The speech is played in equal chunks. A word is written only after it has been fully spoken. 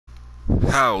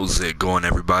How's it going,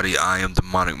 everybody? I am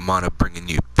Demonic Mana, bringing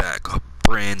you back a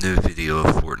brand new video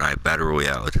of Fortnite Battle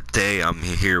Royale. Today I'm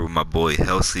here with my boy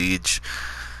Hellsiege,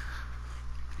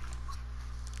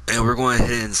 and we're going to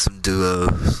hit in some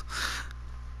duos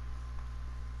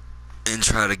and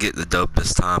try to get the dub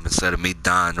this time instead of me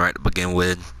dying right to begin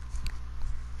with.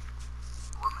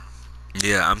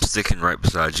 Yeah, I'm sticking right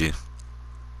beside you.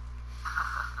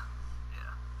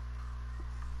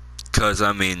 Cause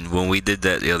I mean, when we did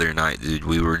that the other night, dude,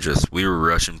 we were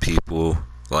rushing people,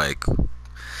 like,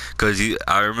 cause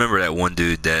I remember that one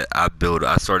dude that I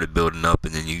started building up,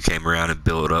 and then you came around and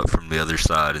built up from the other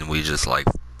side, and we just like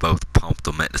both pumped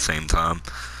them at the same time.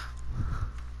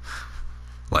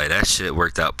 Like, that shit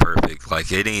worked out perfect.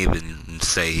 Like, it didn't even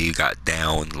say he got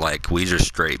down. Like, we just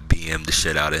straight BM'd the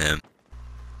shit out of him.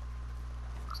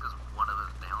 Because one of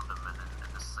us downed him and then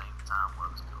at the same time one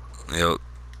of us killed him. Yep.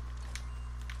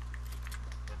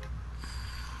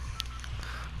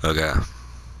 Okay.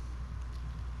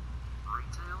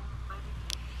 Retail,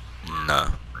 maybe?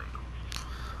 No.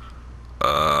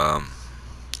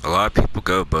 A lot of people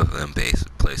go both of them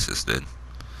places, dude.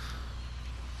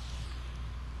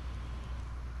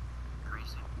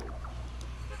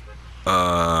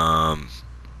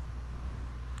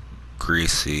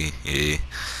 Greasy, yeah.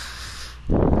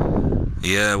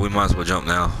 Yeah, we might as well jump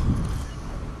now.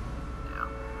 Yeah.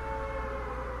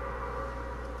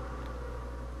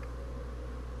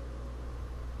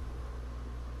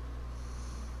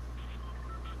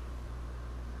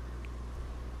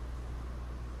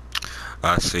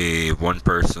 I see one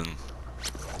person,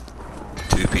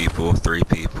 two people, three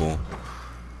people.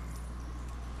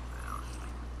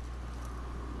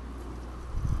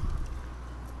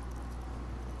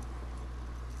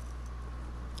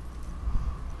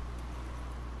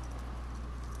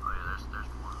 There's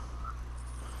one.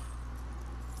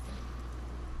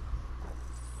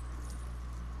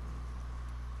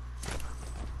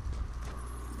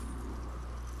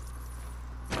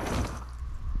 Hey,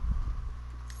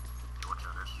 watch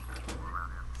out, there's people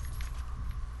around here.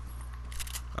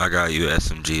 I got you,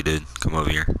 SMG, dude. Come over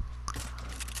here.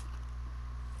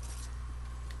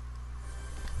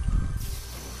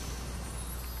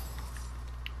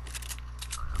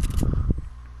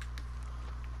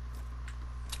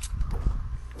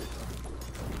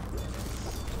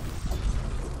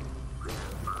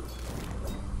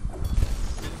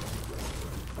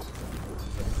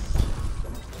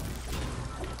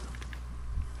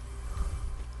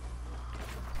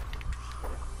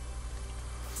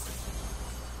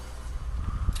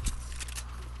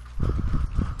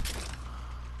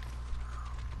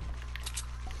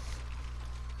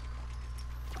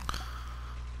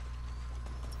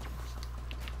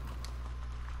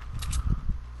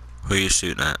 Who you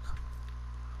shooting at?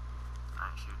 I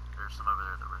ain't shooting. There's some over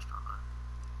there at the restaurant,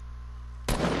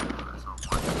 though. There's no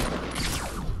one.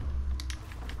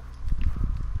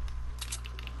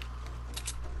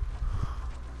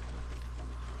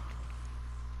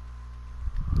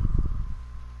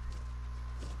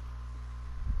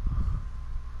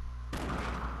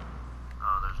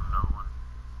 Oh, there's another one.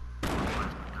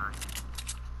 Where's the guy?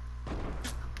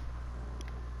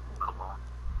 Come on.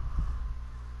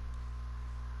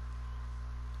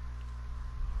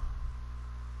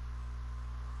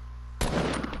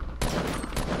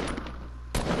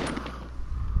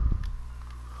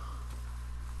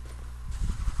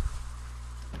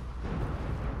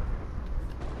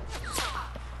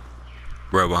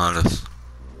 Right behind us.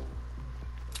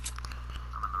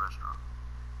 I'm in the restaurant.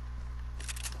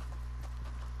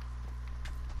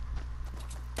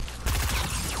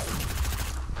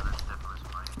 Yeah, there's definitely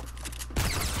somebody.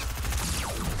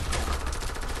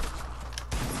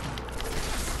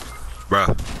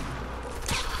 Bruh.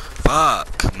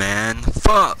 Fuck, man.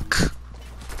 Fuck.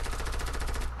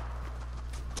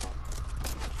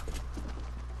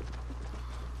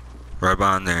 Right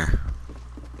behind there.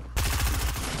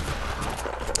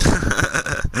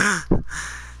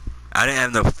 I didn't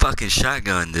have no fucking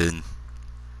shotgun, dude.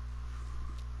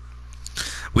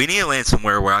 We need to land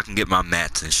somewhere where I can get my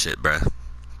mats and shit, bruh.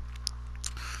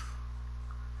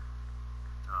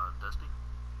 Dusty?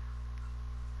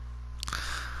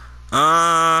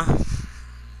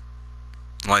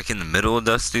 Like in the middle of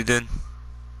Dusty, dude?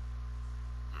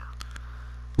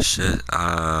 Yeah. Shit,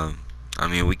 I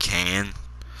mean, we can.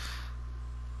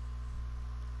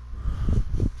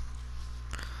 Get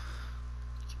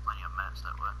you plenty of mats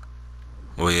that way.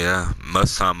 Well, yeah,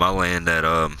 most time I land at,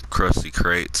 Krusty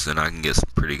Crates, and I can get some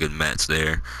pretty good mats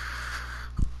there.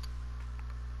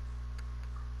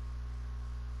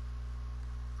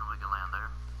 And we can land there.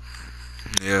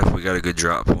 Yeah, if we got a good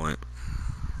drop point.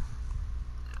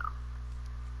 Yeah.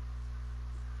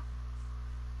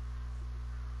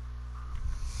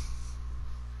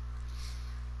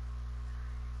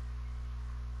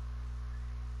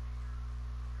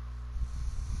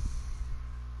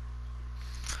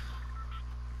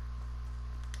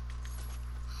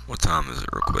 What time is it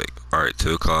real quick? Alright,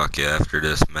 2 o'clock. Yeah, after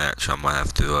this match, I'm gonna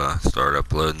have to start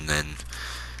uploading and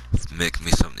make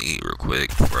me something to eat real quick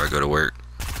before I go to work.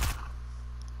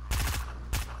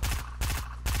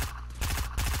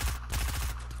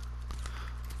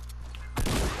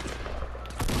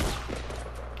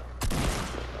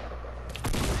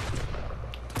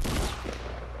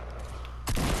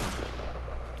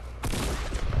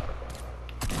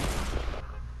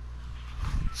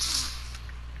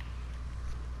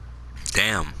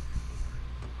 Damn.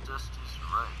 Just is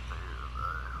right there,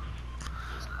 though.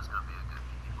 There's gonna be a good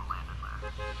few people landing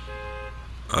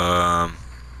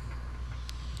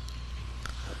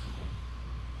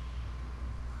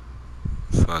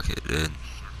there. Fuck it, dude.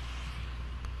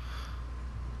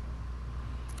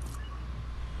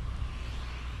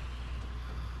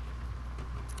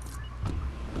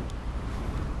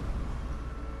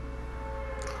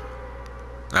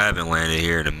 I haven't landed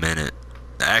here in a minute.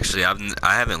 Actually,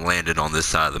 I haven't landed on this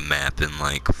side of the map in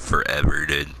like forever,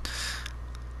 dude.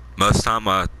 Most time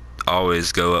I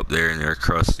always go up there and they're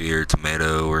crusty or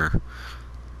tomato or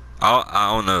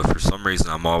I don't know, for some reason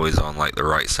I'm always on like the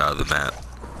right side of the map.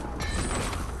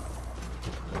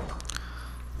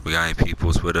 We got any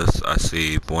peoples with us? I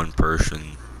see one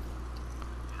person.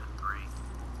 Yeah, 3.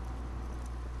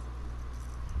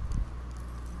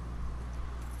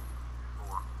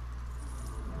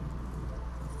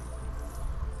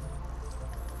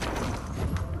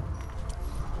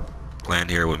 4. Land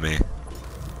here with me.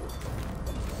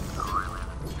 Already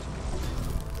landed.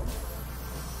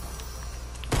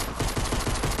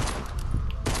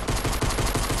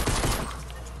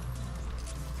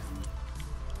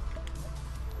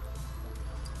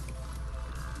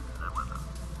 That weapon.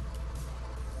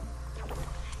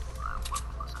 I'm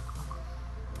weaponless at the moment.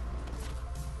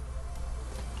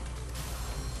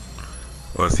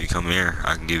 Well, if you come here,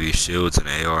 I can give you shields and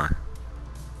AR.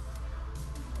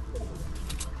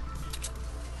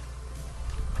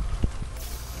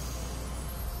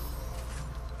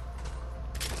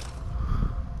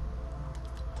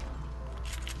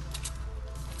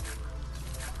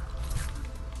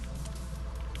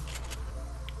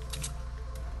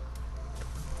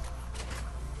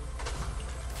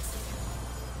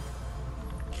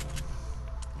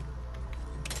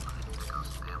 Pick up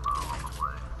some ammo along the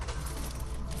way.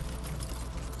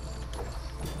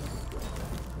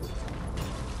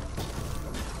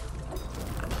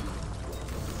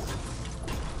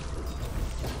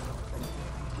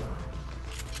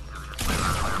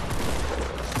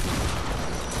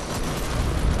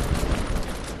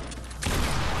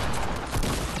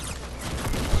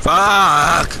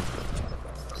 Fuck!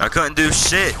 I couldn't do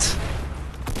shit.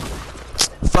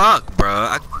 Fuck, bro. Bro,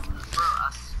 I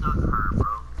stuck her, bro.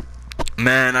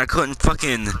 Man, I couldn't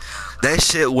fucking. That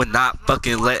shit would not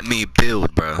fucking let me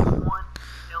build, bro. 1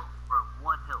 health, bro.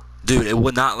 1 health. Dude, it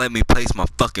would not let me place my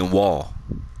fucking wall.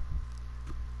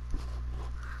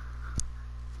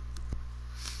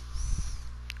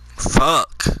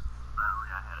 Fuck. Finally,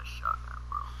 I had a shotgun,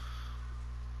 bro.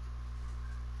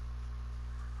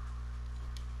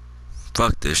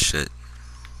 Fuck this shit.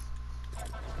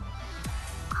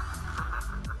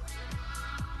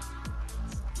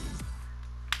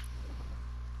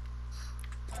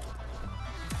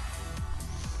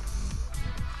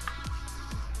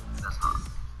 That's not.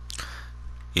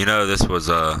 You know, this was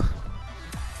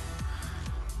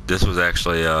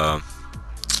actually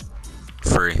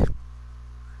free.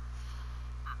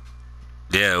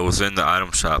 Yeah, it was in the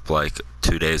item shop like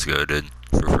 2 days ago, dude,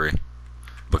 for free.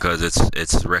 Because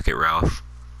it's Wreck-It Ralph.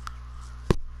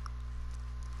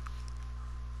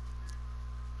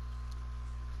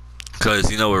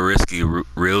 Cause you know what Risky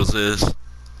Reels is? Yeah,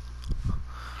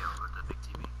 with the big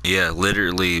TV. Yeah,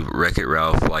 literally Wreck-It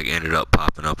Ralph like ended up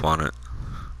popping up on it.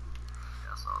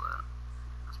 Yeah, I saw that.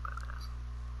 That's badass.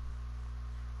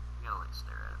 You gotta like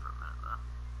stare at it for a minute though.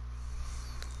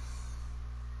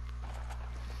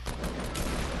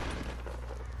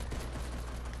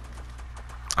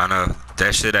 I know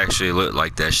that shit actually looked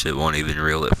like that shit wasn't even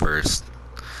real at first,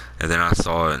 and then I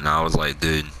saw it and I was like,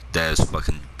 dude, that is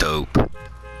fucking dope. Tomato.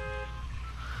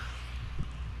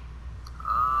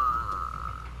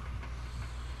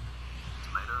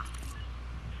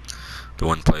 The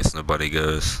one place nobody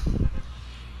goes. Jesus.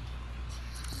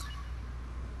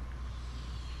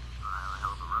 I have a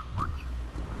hell of a run march.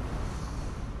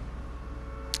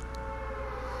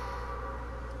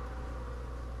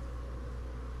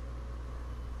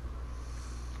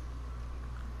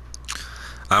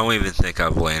 I don't even think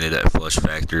I've landed at Flush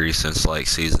Factory since like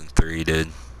season 3, dude.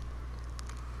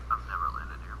 I've never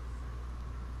landed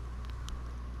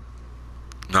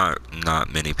here.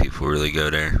 Not many people really go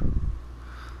there.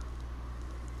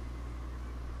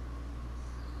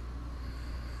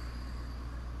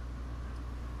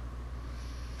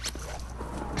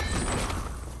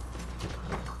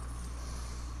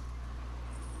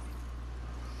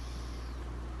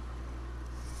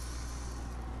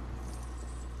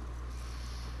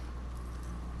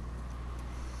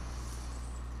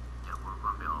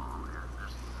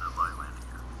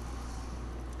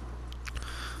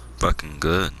 fucking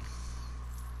good.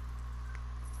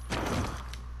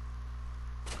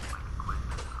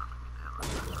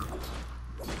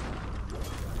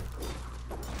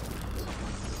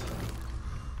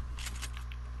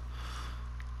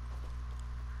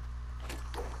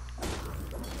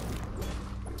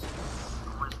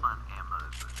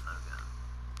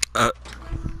 Uh,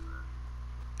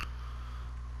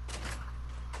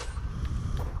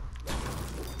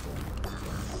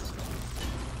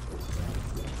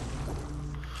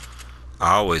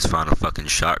 I always find a fucking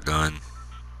shotgun.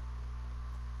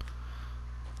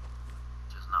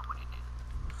 Just not when you need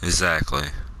it. Exactly.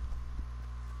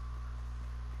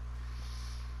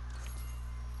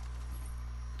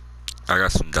 I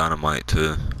got some dynamite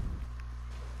too.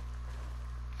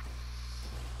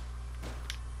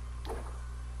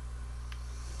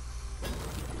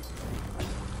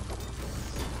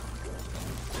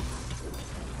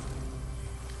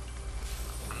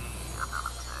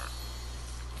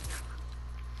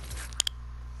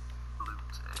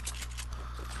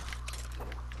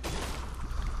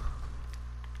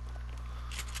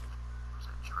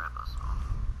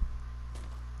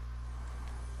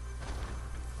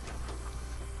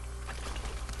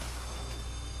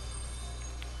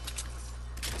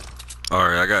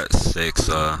 Alright, I got 6,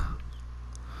 oh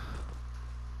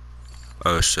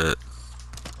shit.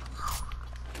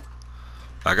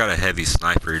 I got a heavy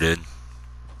sniper, dude.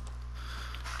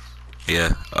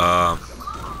 Yeah,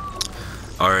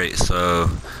 alright, so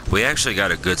we actually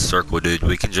got a good circle, dude.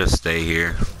 We can just stay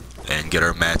here and get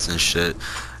our mats and shit.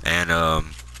 And,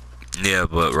 yeah,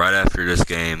 but right after this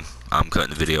game, I'm cutting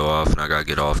the video off and I gotta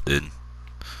get off, dude.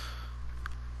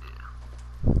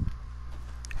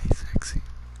 Hey, sexy.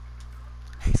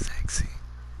 Hey, sexy.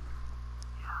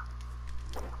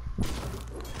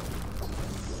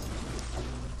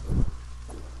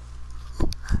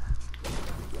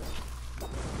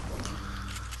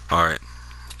 Alright.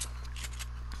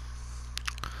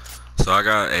 So I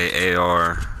got a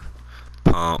AR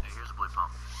pump. Hey, here's a blue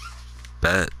pump.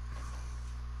 Bet.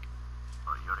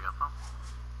 Oh, you already got a pump?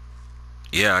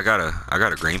 Yeah, I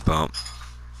got a green pump.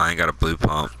 I ain't got a blue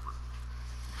pump.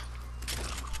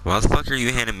 Why the fuck are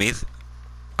you handing me?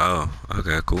 Oh,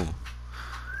 okay, cool.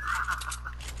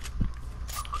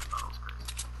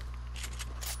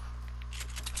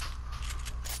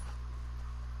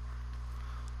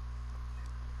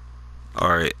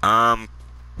 Alright, I'm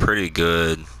pretty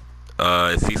good.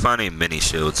 If you find any mini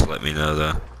shields, let me know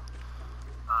though.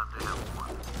 They have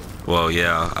one. Well,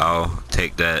 yeah, I'll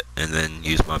take that and then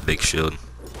use my big shield.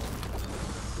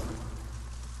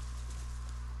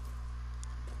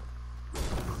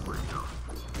 Where you go?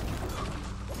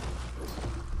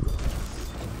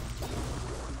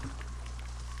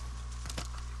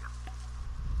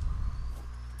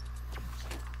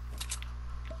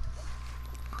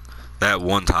 That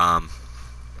one time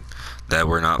that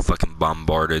we're not fucking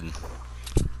bombarded.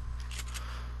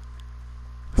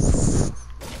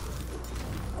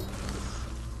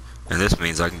 And this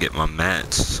means I can get my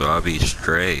mats, so I'll be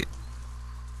straight.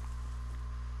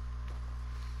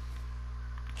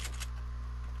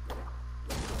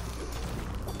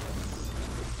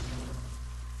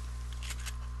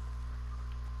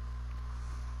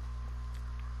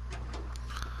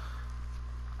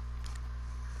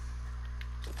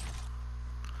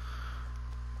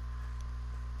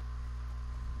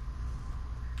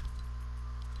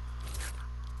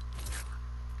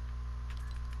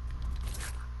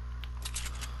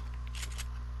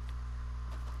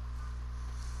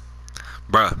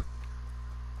 Bruh,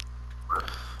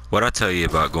 what'd I tell you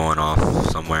about going off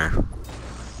somewhere? Oh,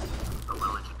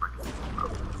 well, it should bring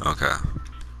it. Okay.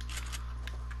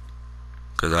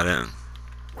 Cause I didn't.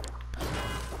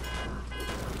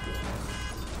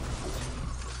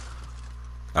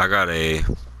 I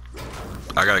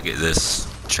gotta get this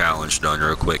challenge done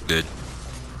real quick, dude.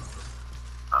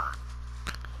 Alright.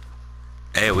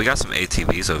 Hey, we got some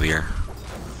ATVs over here.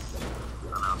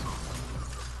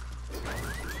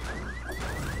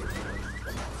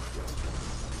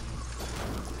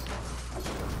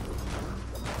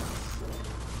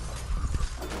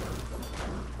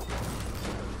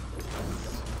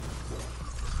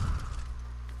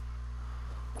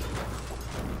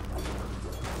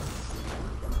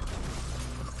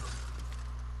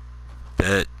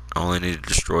 Bet. Only need to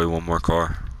destroy one more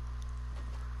car.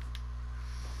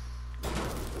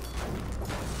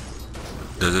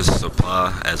 Does this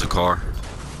supply as a car?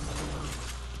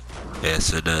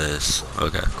 Yes, it does.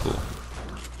 Okay, cool.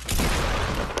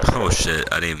 Oh shit,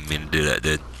 I didn't even mean to do that,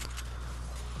 dude.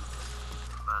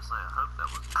 I hope that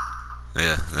was.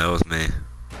 Yeah, that was me.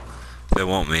 If they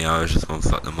want me, I was just gonna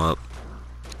fuck them up.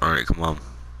 Alright, come on.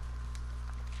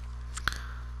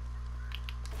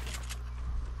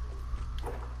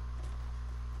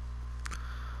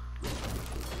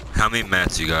 How many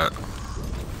mats you got?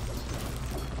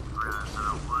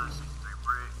 307 wood, 63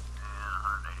 brick, and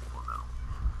 184 metal.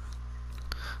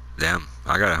 Damn,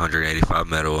 I got 185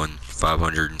 metal and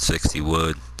 560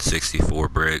 wood, 64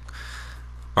 brick.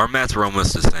 Our mats were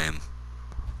almost the same.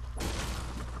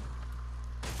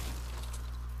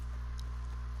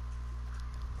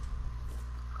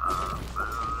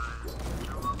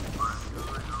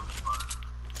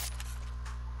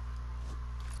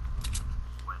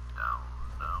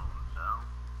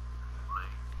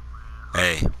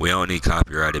 Hey, we don't need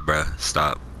copyrighted, bruh.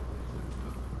 Stop.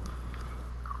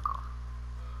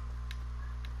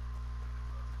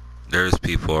 There's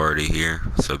people already here,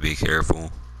 so be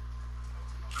careful.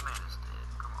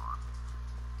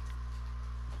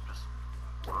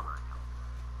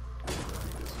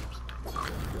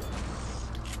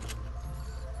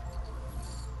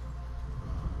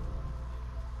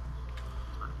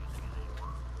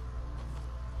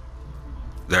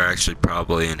 They're actually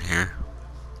probably in here.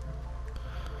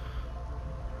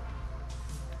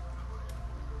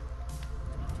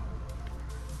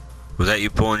 Was that you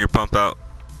pulling your pump out?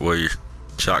 Or your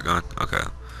shotgun? Okay.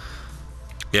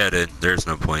 Yeah, dude. There's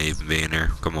no point even being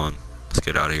here. Come on. Let's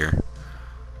get out of here.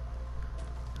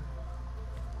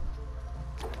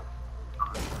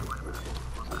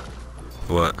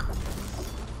 What?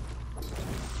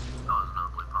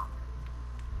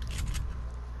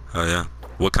 Oh yeah.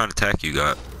 What kind of tack you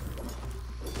got?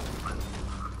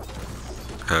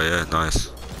 Hell yeah, nice.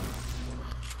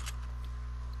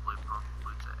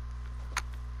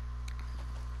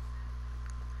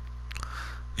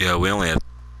 Yeah, we only have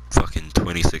fucking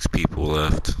 26 people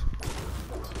left.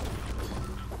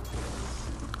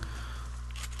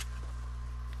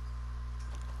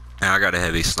 And I got a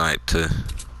heavy snipe too.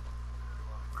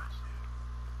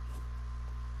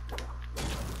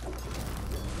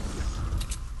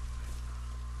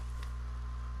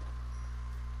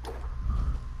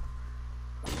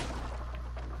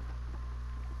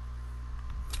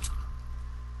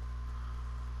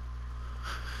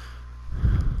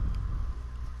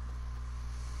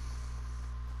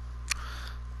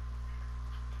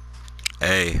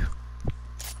 Hey.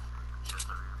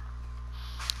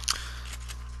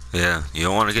 Yeah, you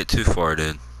don't want to get too far,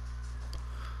 dude.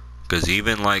 Because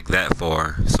even like that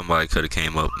far, somebody could have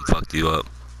came up and fucked you up.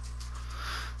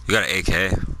 You got an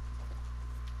AK.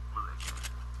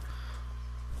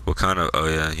 What kind of... Oh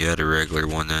yeah, you had a regular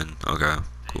one then. Okay,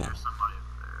 cool.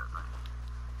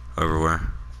 Over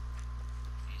where?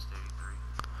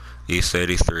 East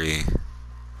 83.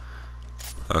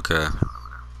 Okay.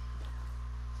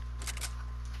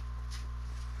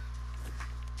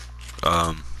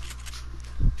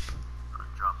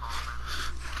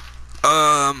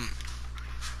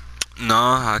 No,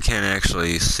 I can't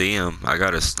actually see him. I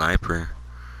got a sniper.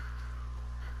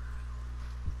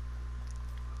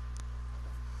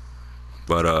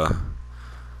 But,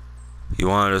 you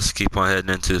want us to keep on heading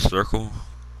into the circle?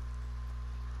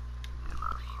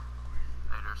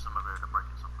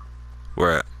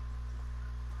 Where at?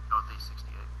 Northeast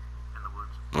 68 in the woods.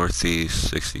 Northeast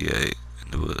 68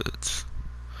 in the woods.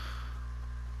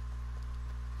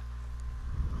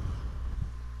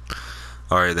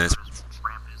 Alright then.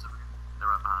 Ramp is over here. They're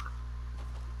right behind it.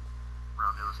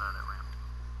 Around the other side of that ramp.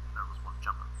 There was one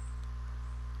jumping.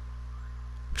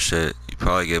 Shit, you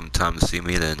probably gave him time to see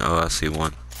me then. Oh, I see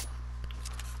one.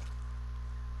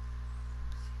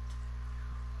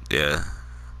 Yeah.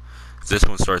 If this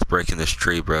one starts breaking this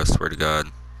tree, bro, I swear to God.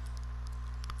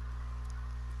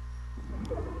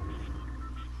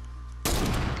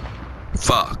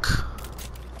 Fuck.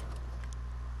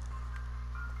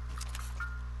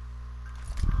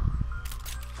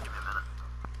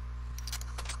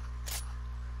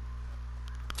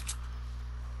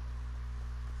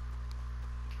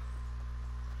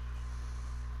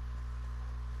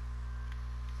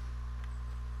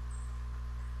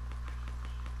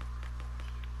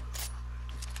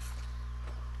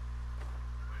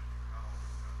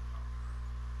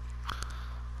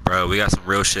 Bro, we got some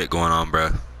real shit going on, bro.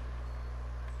 My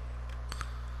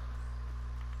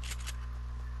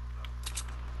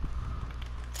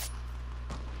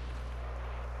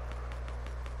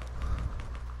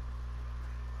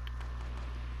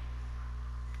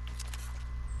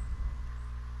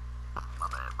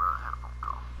bad, bro. I had a phone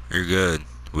call. You're good.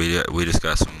 We just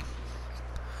got some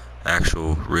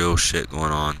actual real shit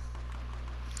going on.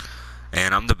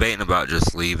 And I'm debating about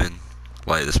just leaving,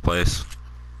 like, this place.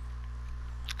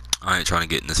 I ain't trying to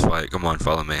get in this fight. Come on,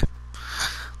 follow me.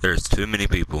 There's too many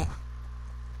people.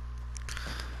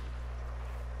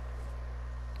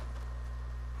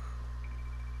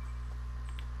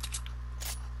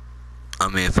 I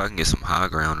mean, if I can get some high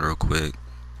ground real quick.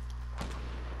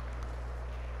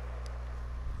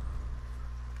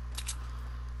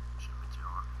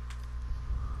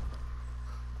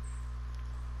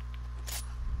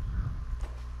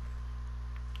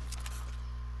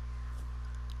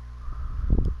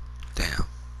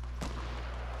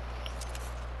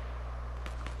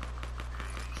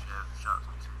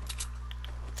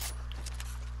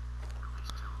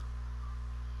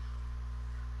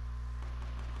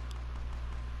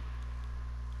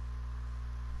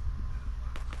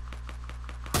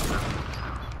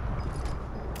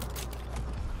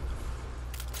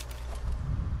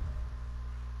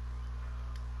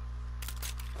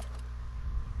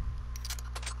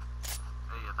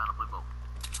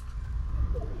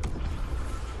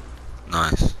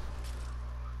 Nice.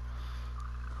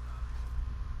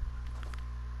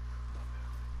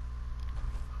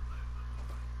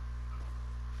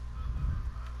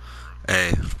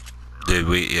 Hey, dude,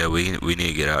 we need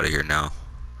to get out of here now.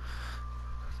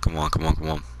 Come on, come on, come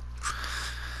on.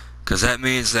 Cause that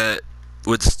means that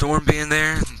with the storm being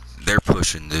there, they're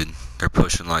pushing, dude. They're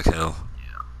pushing like hell.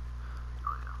 Yeah.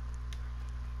 Oh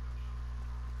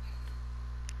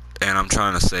yeah. And I'm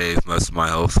trying to save most of my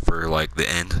health for like the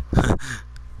end. Yeah.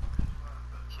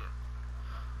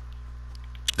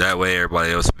 That way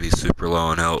everybody else will be super low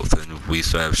on health and we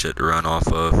still have shit to run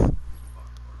off of.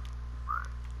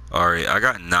 Alright, I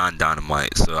got 9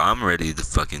 dynamite, so I'm ready to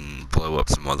fucking blow up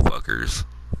some motherfuckers.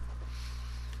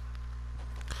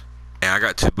 And I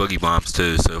got 2 boogie bombs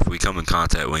too, so if we come in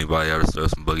contact with anybody, I'll just throw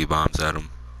some boogie bombs at them.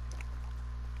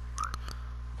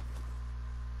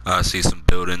 I see some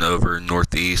building over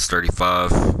northeast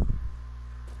 35.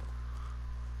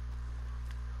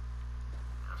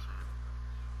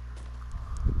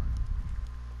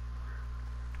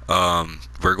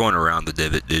 We're going around the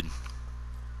divot, dude.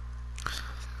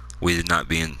 We did not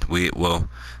be in, well,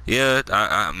 yeah,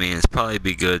 I mean, it's probably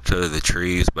be good to the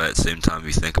trees, but at the same time, if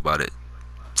you think about it,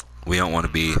 we don't want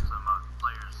to be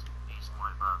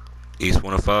East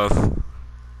 105. At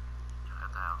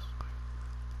the house.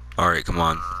 Alright, come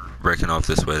on. Breaking off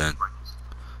this way then.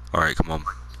 Alright, come on.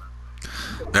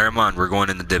 Never mind, we're going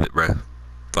in the divot, bro.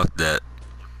 Fuck that.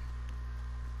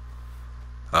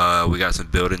 We got some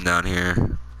building down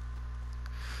here.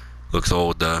 Looks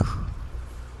old, though. There's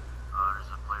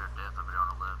a player death over there on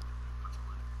the left.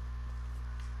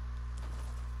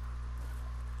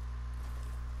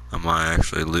 I might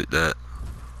actually loot that.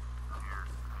 Here,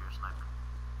 sniper.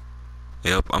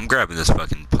 Yep, I'm grabbing this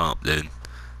fucking pump, dude.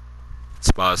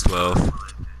 Spa's 12.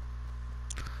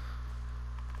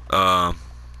 I'm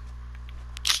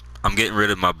getting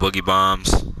rid of my boogie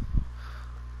bombs. Med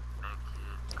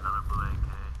kit, another blue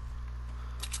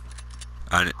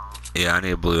AK. Yeah, I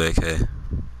need a blue AK.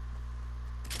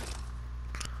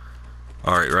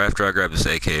 Alright, right after I grab this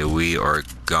AK, we are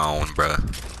gone, bruh.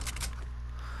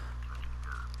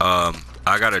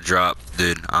 I gotta drop,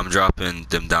 dude. I'm dropping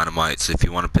them dynamites. If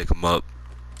you want to pick them up,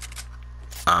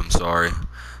 I'm sorry.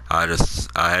 I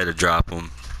had to drop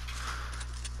them.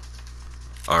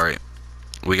 Alright.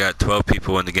 We got 12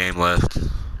 people in the game left.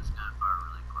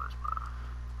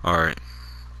 Alright.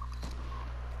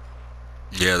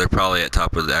 Yeah, they're probably at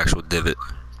top of the actual divot.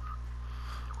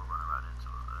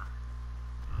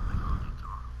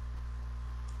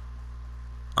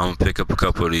 I'm gonna pick up a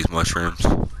couple of these mushrooms.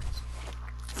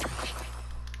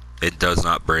 It does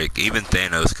not break. Even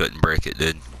Thanos couldn't break it,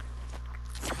 dude.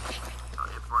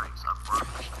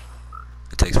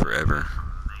 It takes forever.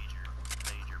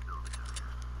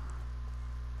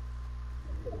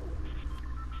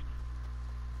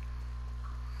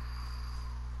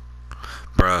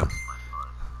 Bruh.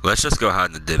 Let's just go hide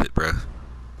in the divot, bruh.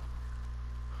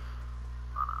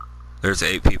 There's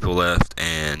 8 people left,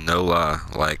 and no lie,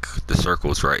 like, the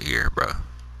circle's right here, bruh.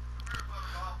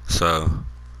 So,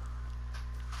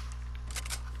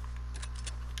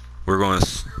 we're going to...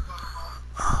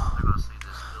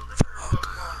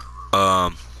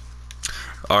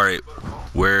 Alright,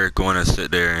 we're going to sit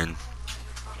there and...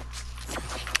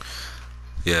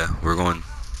 Yeah, we're going...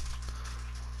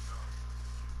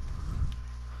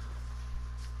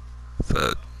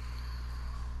 But...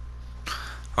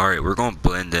 Alright, we're going to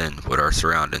blend in with our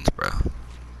surroundings, bro.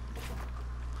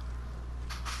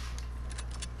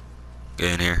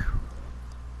 Get in here.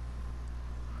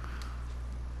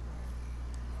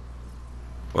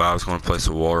 Well, I was going to place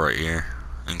a wall right here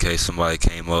in case somebody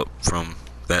came up from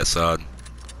that side.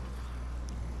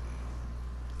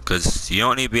 Because you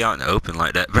don't need to be out in the open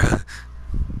like that, bro.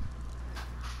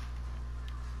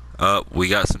 We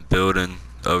got some building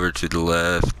over to the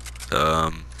left.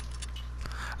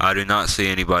 I do not see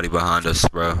anybody behind us,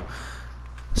 bro.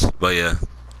 But yeah,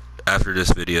 after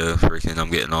this video, freaking, I'm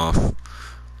getting off.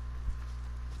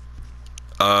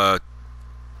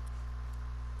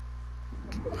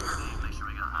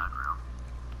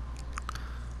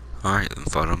 Alright, then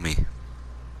follow me.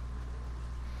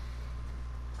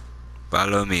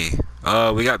 Follow me.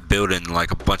 We got building, like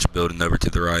a bunch of building over to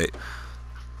the right.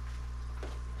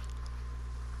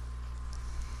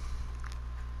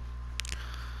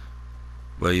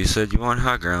 Well, you said you want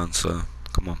high ground, so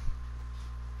come on.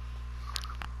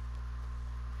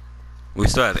 We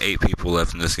still have 8 people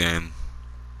left in this game.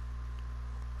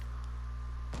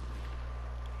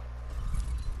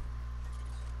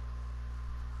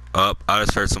 I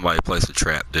just heard somebody place a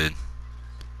trap, dude.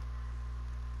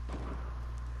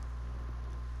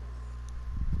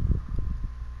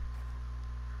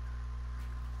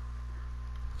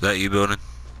 Is that you building?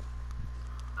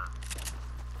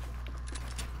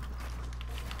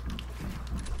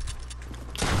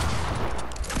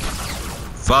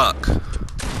 Fuck.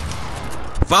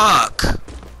 Fuck!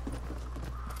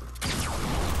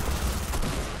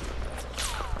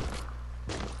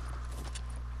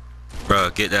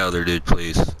 Bro, get that other dude,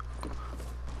 please.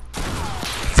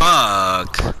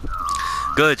 Fuck!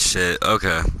 Good shit,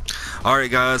 okay.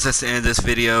 Alright guys, that's the end of this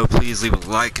video. Please leave a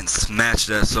like and smash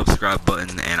that subscribe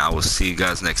button, and I will see you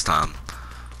guys next time.